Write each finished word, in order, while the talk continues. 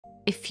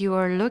if you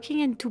are looking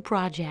into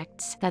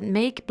projects that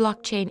make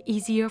blockchain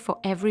easier for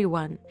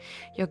everyone,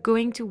 you're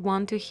going to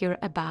want to hear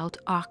about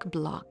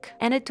Arcblock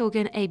and a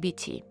token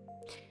ABT.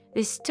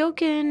 This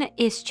token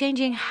is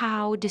changing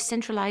how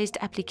decentralized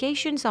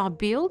applications are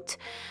built,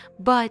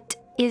 but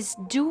is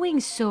doing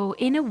so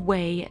in a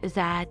way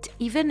that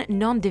even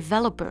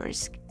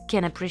non-developers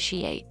can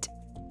appreciate.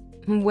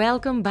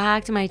 Welcome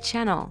back to my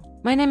channel.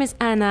 My name is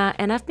Anna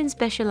and I've been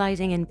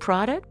specializing in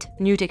product,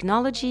 new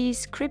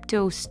technologies,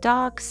 crypto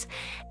stocks,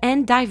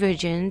 and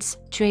divergence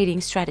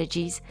trading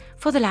strategies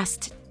for the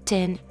last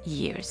 10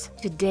 years.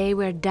 Today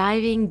we're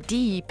diving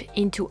deep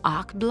into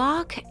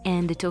Arcblock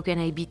and the token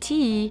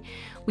ABT.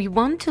 We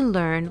want to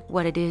learn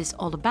what it is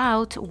all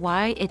about,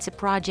 why it's a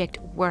project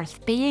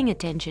worth paying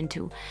attention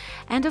to,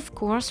 and of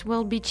course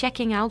we'll be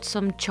checking out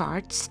some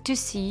charts to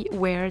see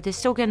where this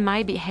token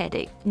might be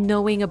heading.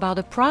 Knowing about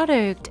a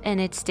product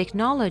and its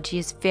technology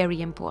is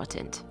very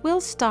important. We'll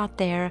start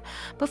there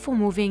before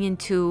moving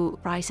into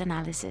price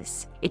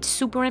analysis. It's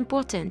super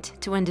important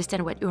to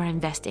understand what you're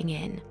investing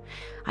in.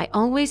 I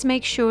always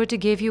make sure to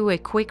give you a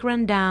quick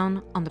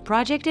rundown on the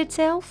project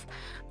itself,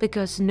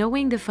 because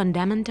knowing the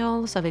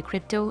fundamentals of a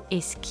crypto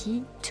is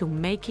key to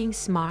making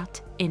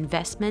smart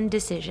investment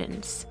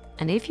decisions.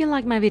 And if you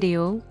like my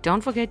video,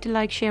 don't forget to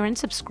like, share, and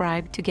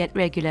subscribe to get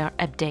regular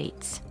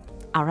updates.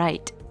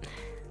 Alright,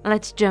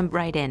 let's jump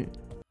right in.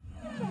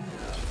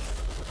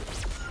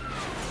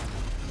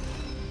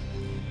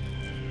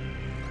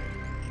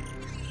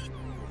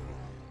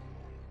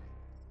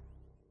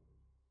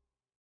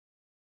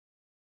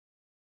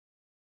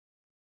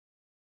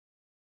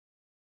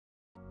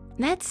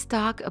 Let's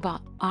talk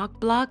about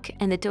Arcblock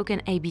and the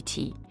token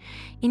ABT.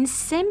 In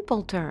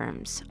simple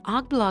terms,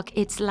 Arcblock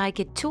is like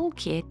a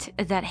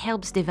toolkit that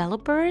helps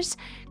developers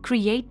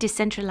create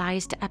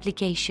decentralized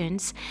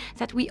applications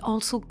that we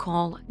also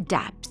call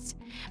dApps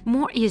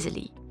more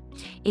easily.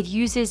 It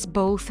uses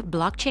both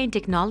blockchain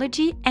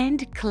technology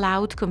and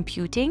cloud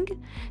computing.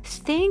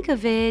 Think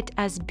of it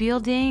as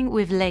building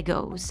with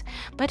Legos,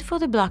 but for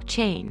the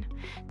blockchain.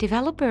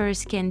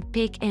 Developers can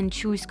pick and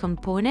choose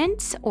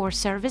components or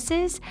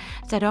services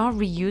that are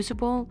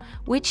reusable,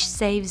 which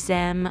saves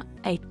them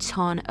a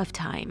ton of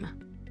time.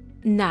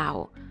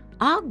 Now,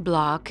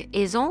 Arcblock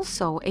is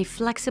also a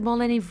flexible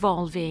and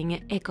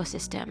evolving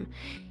ecosystem.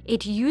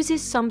 It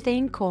uses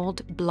something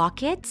called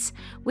blockets,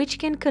 which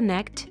can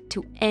connect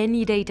to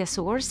any data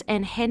source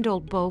and handle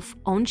both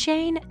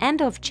on-chain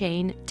and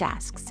off-chain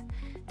tasks.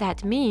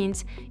 That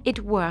means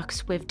it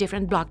works with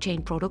different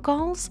blockchain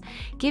protocols,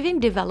 giving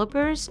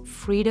developers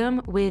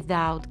freedom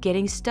without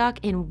getting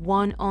stuck in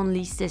one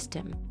only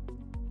system.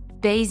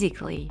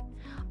 Basically,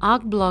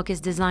 Arcblock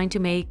is designed to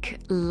make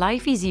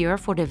life easier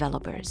for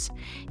developers.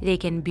 They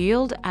can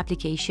build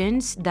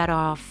applications that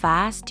are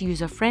fast,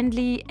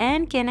 user-friendly,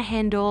 and can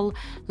handle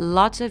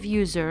lots of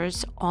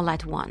users all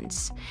at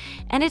once.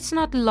 And it's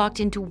not locked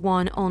into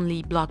one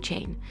only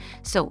blockchain.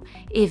 So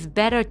if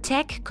better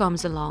tech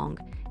comes along,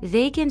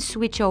 they can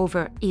switch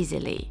over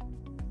easily.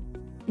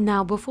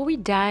 Now, before we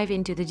dive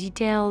into the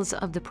details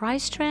of the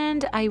price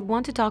trend, I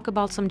want to talk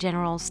about some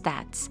general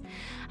stats.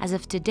 As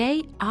of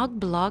today,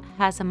 Arcblock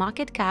has a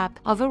market cap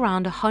of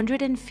around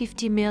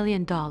 $150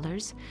 million,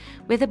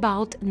 with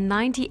about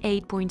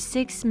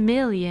 98.6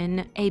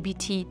 million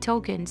ABT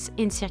tokens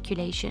in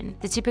circulation.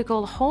 The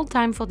typical hold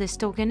time for this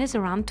token is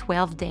around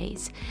 12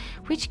 days,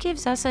 which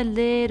gives us a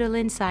little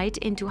insight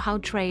into how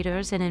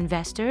traders and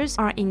investors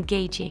are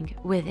engaging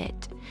with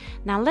it.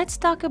 Now let's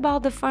talk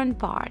about the fun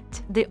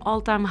part, the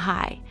all-time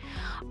high.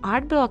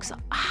 Arcblock's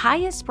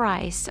highest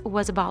price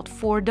was about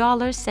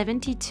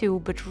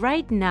 $4.72, but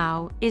right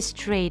now is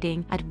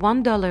trading at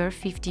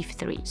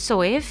 $1.53.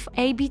 So if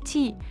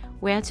ABT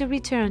were to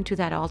return to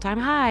that all-time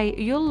high,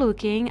 you're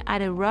looking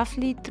at a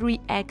roughly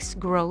 3x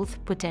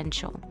growth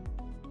potential.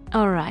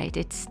 Alright,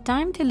 it's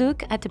time to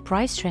look at the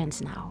price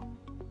trends now.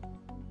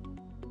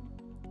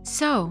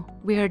 So,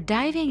 we are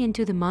diving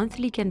into the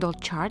monthly candle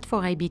chart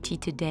for ABT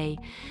today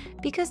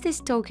because this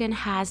token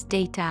has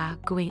data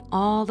going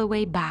all the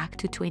way back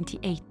to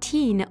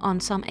 2018 on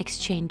some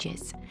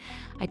exchanges.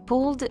 I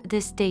pulled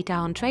this data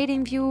on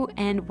TradingView,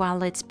 and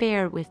while it's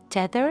paired with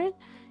Tether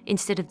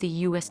instead of the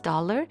US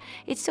dollar,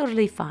 it's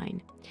totally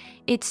fine.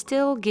 It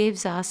still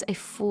gives us a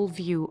full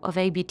view of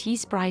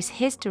ABT's price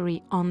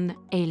history on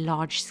a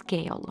large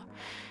scale.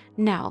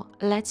 Now,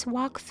 let's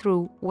walk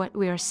through what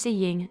we are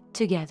seeing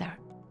together.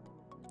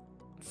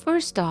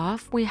 First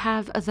off, we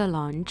have the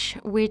launch,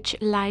 which,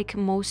 like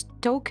most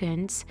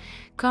tokens,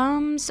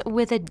 comes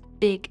with a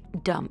big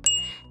dump.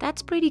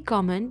 That's pretty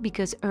common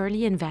because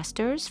early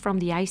investors from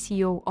the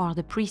ICO or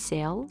the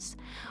pre-sales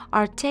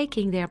are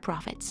taking their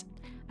profits.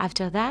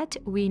 After that,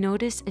 we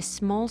notice a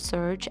small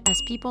surge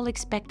as people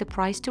expect the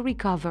price to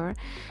recover,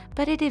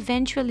 but it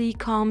eventually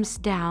calms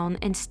down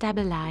and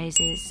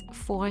stabilizes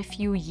for a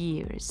few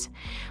years.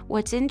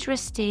 What's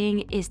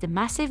interesting is the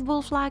massive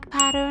bull flag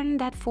pattern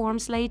that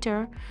forms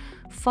later,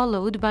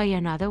 followed by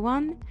another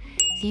one.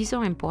 These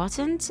are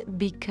important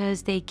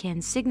because they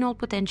can signal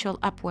potential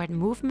upward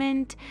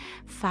movement,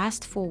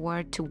 fast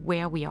forward to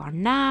where we are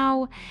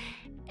now,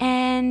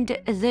 and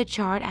the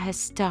chart has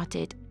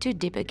started to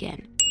dip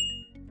again.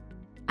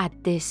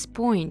 At this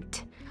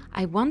point,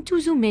 I want to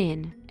zoom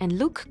in and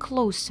look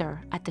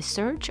closer at the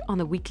surge on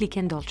the weekly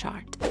candle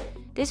chart.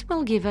 This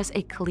will give us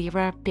a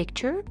clearer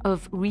picture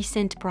of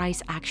recent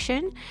price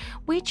action,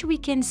 which we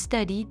can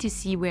study to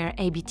see where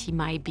ABT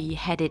might be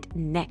headed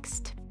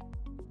next.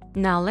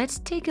 Now let's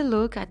take a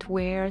look at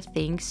where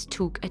things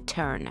took a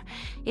turn.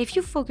 If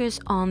you focus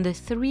on the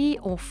 3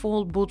 or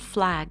 4 bull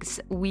flags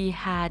we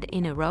had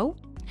in a row,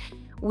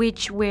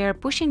 which were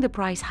pushing the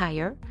price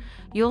higher,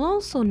 you'll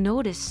also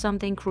notice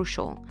something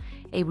crucial,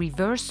 a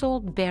reversal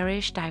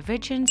bearish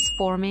divergence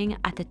forming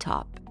at the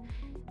top.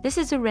 This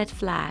is a red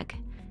flag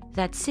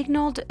that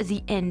signaled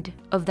the end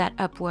of that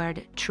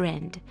upward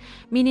trend,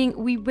 meaning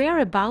we were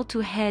about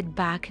to head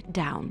back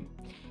down.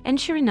 And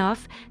sure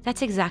enough,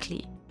 that's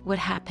exactly what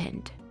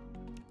happened.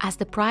 As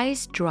the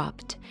price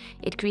dropped,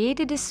 it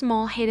created a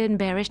small hidden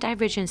bearish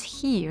divergence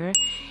here,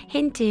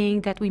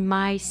 hinting that we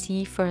might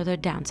see further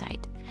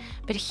downside.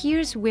 But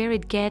here's where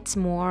it gets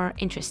more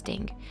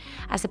interesting.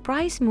 As the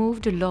price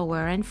moved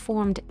lower and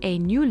formed a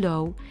new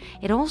low,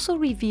 it also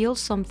reveals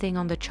something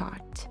on the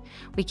chart.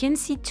 We can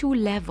see 2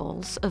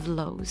 levels of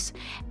lows,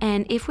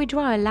 and if we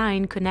draw a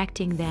line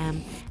connecting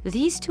them,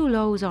 these 2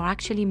 lows are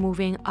actually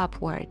moving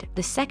upward.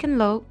 The second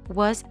low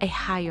was a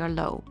higher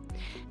low.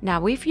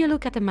 Now, if you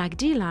look at the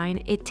MACD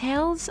line, it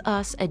tells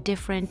us a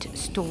different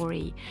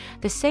story.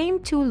 The same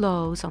 2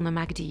 lows on the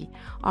MACD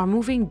are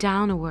moving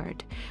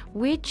downward,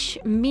 which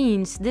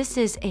means this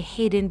is a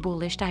hidden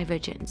bullish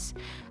divergence.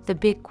 The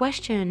big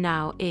question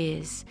now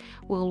is,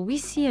 will we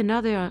see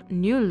another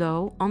new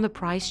low on the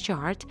price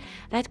chart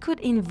that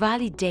could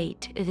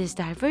invalidate this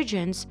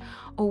divergence,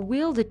 or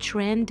will the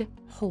trend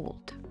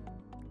hold?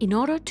 In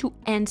order to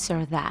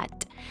answer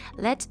that,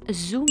 let's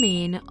zoom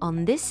in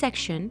on this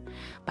section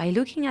by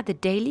looking at the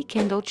daily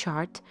candle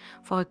chart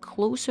for a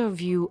closer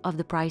view of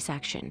the price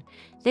action.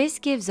 This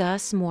gives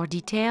us more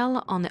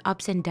detail on the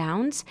ups and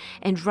downs,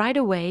 and right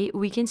away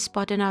we can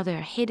spot another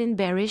hidden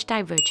bearish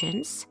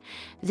divergence.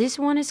 This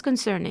one is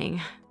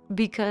concerning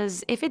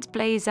because if it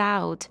plays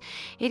out,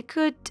 it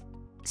could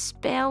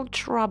spell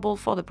trouble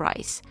for the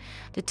price.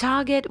 The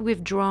target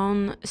we've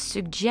drawn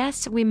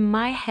suggests we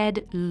might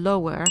head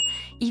lower,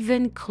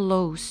 even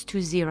close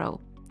to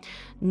 0.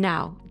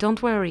 Now,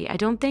 don't worry, I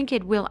don't think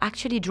it will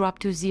actually drop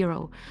to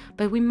 0,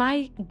 but we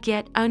might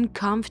get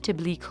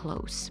uncomfortably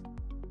close.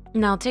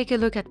 Now take a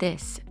look at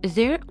this.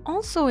 There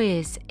also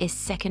is a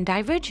second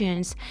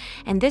divergence,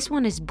 and this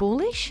one is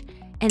bullish,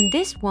 and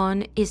this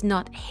one is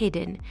not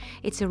hidden.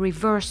 It's a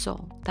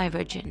reversal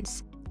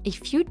divergence.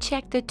 If you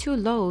check the 2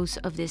 lows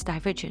of this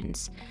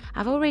divergence,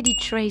 I've already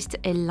traced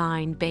a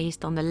line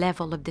based on the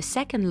level of the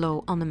second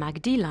low on the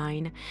MACD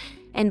line,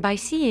 and by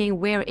seeing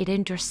where it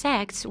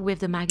intersects with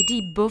the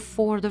MACD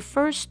before the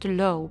first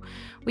low,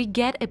 we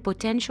get a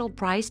potential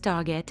price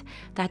target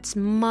that's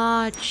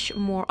much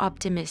more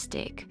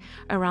optimistic,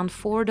 around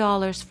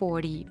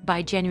 $4.40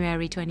 by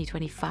January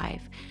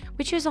 2025,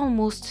 which is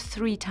almost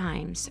 3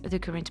 times the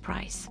current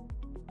price.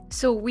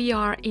 So we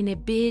are in a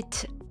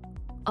bit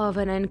of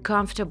an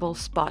uncomfortable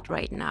spot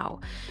right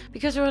now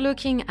because we're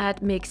looking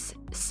at mixed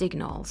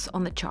signals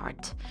on the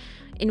chart.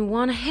 In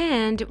one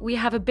hand, we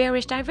have a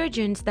bearish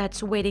divergence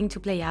that's waiting to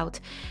play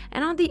out,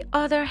 and on the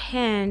other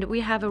hand,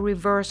 we have a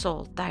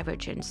reversal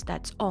divergence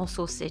that's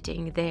also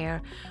sitting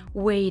there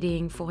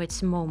waiting for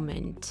its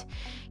moment.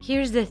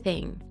 Here's the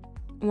thing.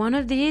 One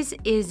of these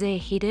is a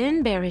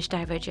hidden bearish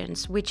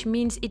divergence, which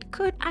means it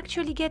could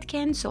actually get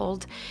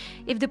cancelled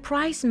if the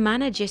price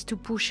manages to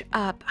push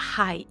up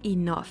high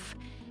enough.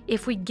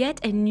 If we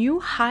get a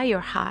new higher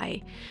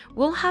high,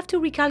 we'll have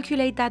to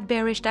recalculate that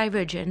bearish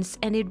divergence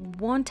and it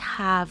won't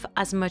have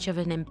as much of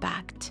an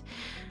impact.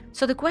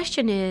 So the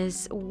question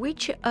is,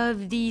 which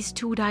of these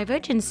 2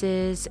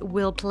 divergences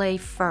will play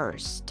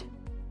first?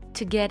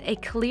 To get a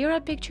clearer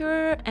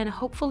picture and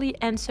hopefully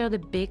answer the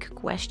big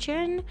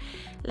question,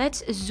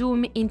 let's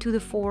zoom into the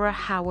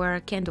 4-hour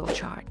candle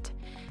chart.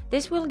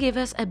 This will give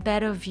us a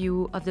better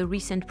view of the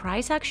recent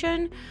price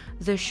action,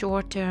 the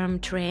short-term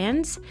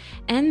trends,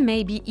 and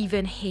maybe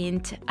even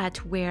hint at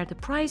where the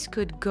price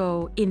could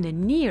go in the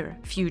near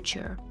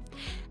future.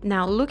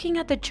 Now, looking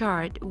at the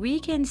chart,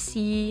 we can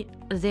see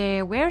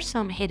there were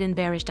some hidden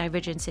bearish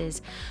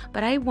divergences,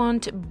 but I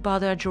won't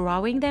bother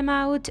drawing them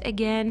out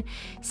again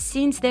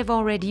since they've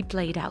already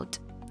played out.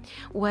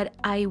 What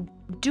I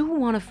do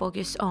want to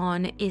focus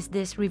on is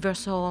this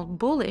reversal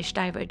bullish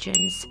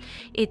divergence.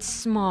 It's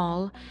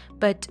small,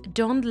 but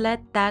don't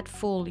let that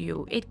fool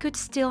you. It could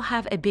still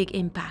have a big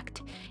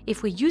impact.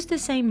 If we use the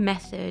same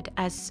method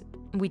as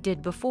we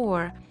did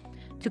before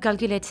to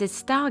calculate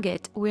its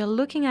target, we're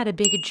looking at a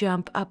big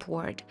jump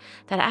upward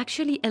that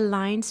actually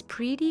aligns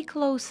pretty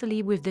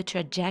closely with the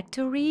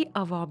trajectory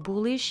of our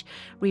bullish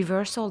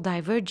reversal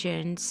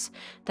divergence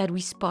that we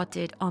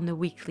spotted on the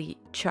weekly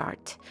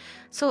chart.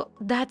 So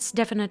that's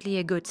definitely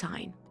a good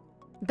sign.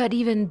 But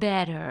even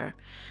better,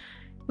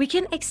 we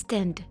can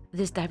extend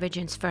this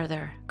divergence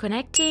further,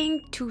 connecting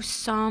to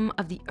some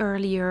of the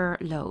earlier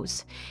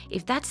lows.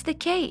 If that's the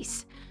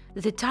case,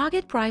 The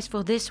target price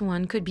for this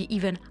one could be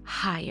even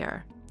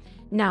higher.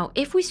 Now,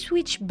 if we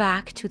switch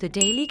back to the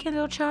daily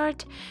candle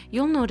chart,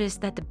 you'll notice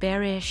that the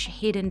bearish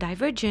hidden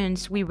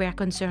divergence we were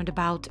concerned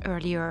about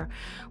earlier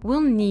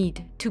will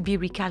need to be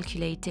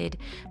recalculated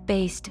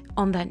based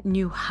on that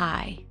new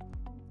high.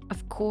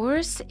 Of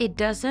course, it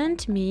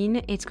doesn't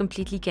mean it's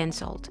completely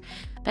cancelled.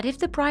 But if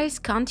the price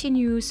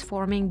continues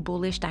forming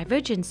bullish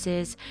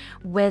divergences,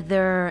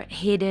 whether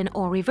hidden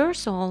or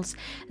reversals,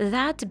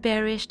 that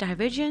bearish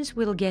divergence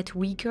will get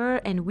weaker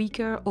and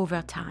weaker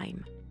over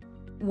time.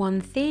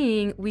 One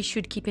thing we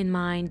should keep in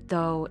mind,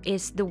 though,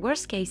 is the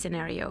worst-case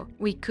scenario.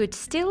 We could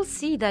still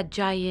see that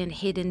giant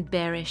hidden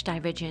bearish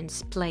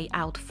divergence play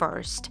out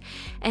first.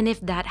 And if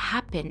that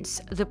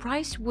happens, the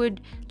price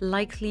would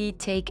likely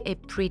take a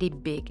pretty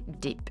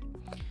big dip.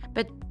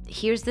 But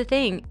here's the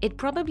thing, it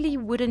probably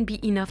wouldn't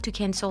be enough to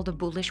cancel the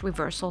bullish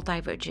reversal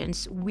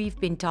divergence we've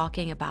been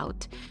talking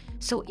about.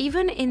 So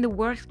even in the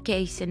worst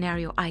case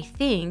scenario, I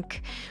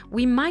think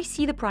we might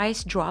see the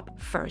price drop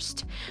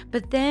first,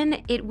 but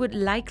then it would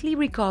likely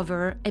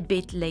recover a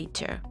bit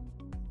later.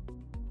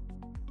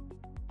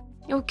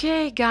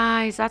 Okay,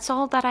 guys, that's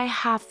all that I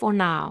have for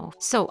now.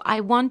 So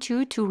I want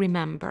you to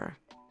remember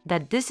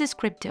that this is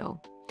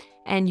crypto,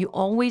 and you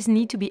always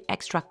need to be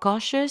extra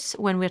cautious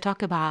when we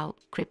talk about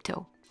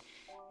crypto.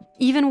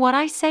 Even what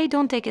I say,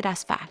 don't take it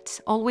as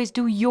facts. Always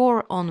do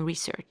your own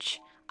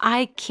research.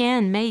 I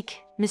can make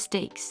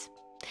mistakes,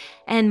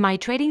 and my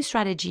trading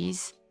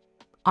strategies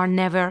are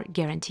never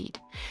guaranteed.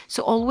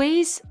 So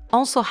always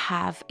also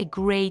have a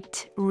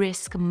great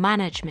risk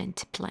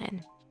management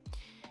plan.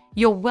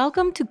 You're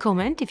welcome to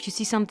comment if you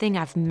see something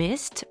I've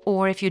missed,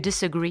 or if you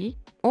disagree,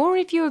 or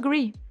if you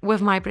agree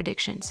with my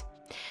predictions.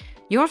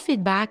 Your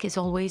feedback is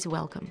always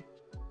welcome.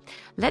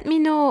 Let me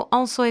know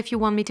also if you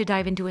want me to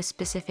dive into a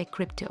specific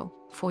crypto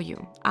for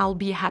you. I'll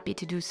be happy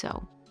to do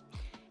so.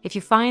 If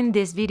you find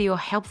this video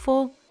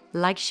helpful,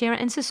 like, share,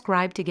 and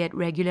subscribe to get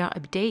regular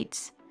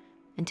updates.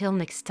 Until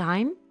next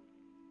time,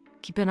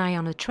 keep an eye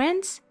on the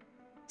trends,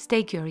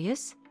 stay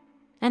curious,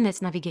 and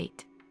let's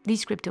navigate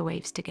these crypto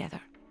waves together.